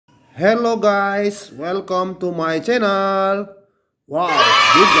Hello guys, welcome to my channel. Wow,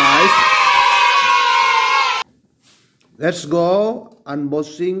 good guys. Let's go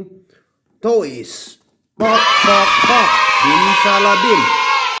unboxing toys. Pok pok pok. Bin Saladin.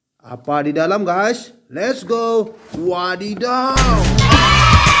 Apa di dalam guys? Let's go. Wadidaw.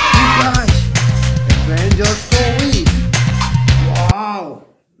 Good guys. Avengers toys. Wow,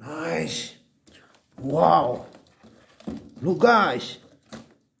 nice. Wow. Look guys.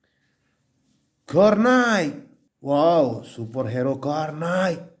 Car Knight. Wow, superhero Car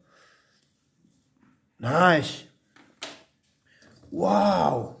Knight. Nice.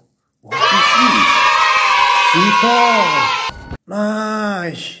 Wow. What is this? THOR.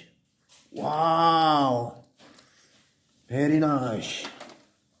 Nice. Wow. Very nice.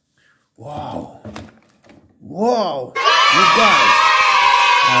 Wow. Wow. Look guys.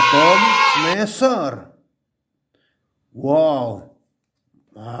 Atom Smasher. Wow.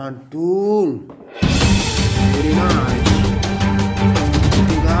 Mantul. Very nice.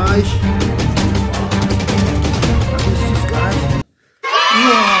 Okay guys. What is this guys?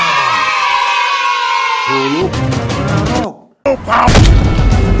 Wow. Huluk Ragnarok.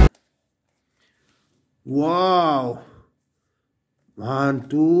 Wow.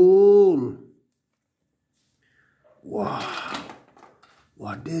 Mantul. Wow.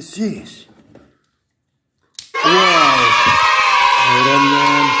 What this is? Wow. Iron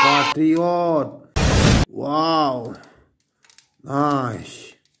Man Patriot. Wow.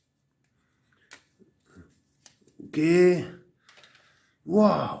 Nice. Okay.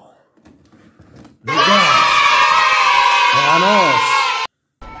 Wow. Look guys. Thanos.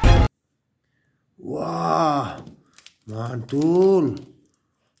 Wow. Mantul.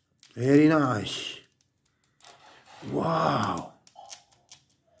 Very nice. Wow.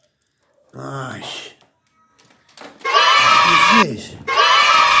 Nice. What is this?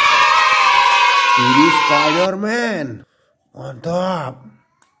 Ini Spider-Man. Mantap.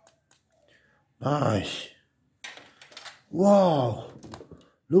 Nice. Wow.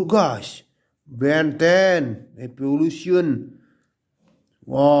 Look guys. Ben 10 Evolution.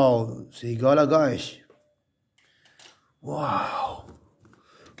 Wow. Segala guys. Wow.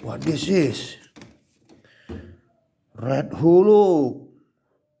 What this is? Red Hulk.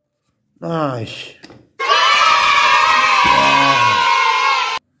 Nice.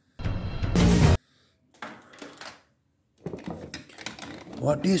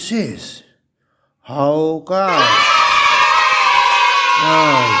 What this is? Hawkeye.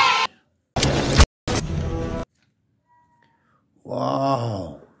 Nice.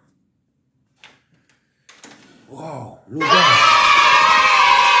 Wow. Wow. Look at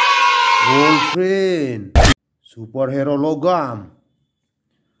Wolverine. Superhero logam.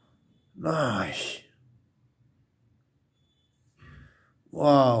 Nice.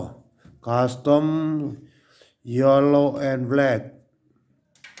 Wow. Custom yellow and black.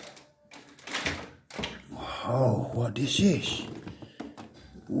 Wow, what this is?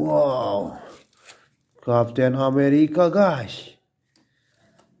 Wow. Captain America guys.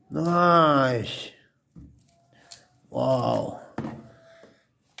 Nice. Wow.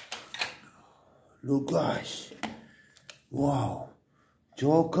 Look guys. Wow.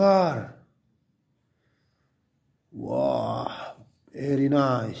 Joker. Wow. Very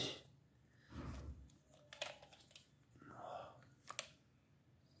nice.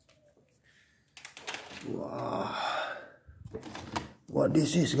 Wow. What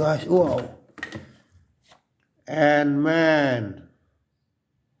this is guys? Wow. ANTMAN.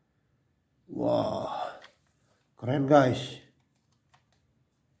 Wow. Keren guys.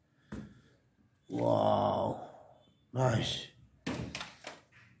 Wow. Nice.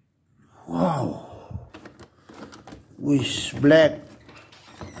 Wow. Wish black.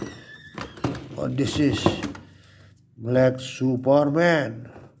 What this is? Black Superman.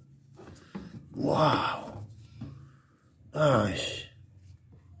 Wow. Nice.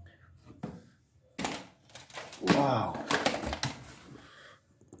 Wow.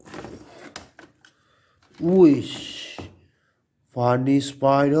 Wish. Funny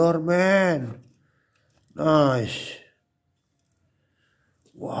Spider-Man. Nice.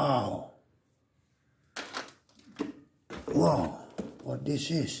 Wow. Wow. What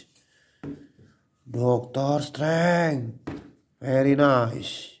this is? Doctor Strange. Very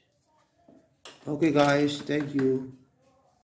nice. Okay guys, thank you.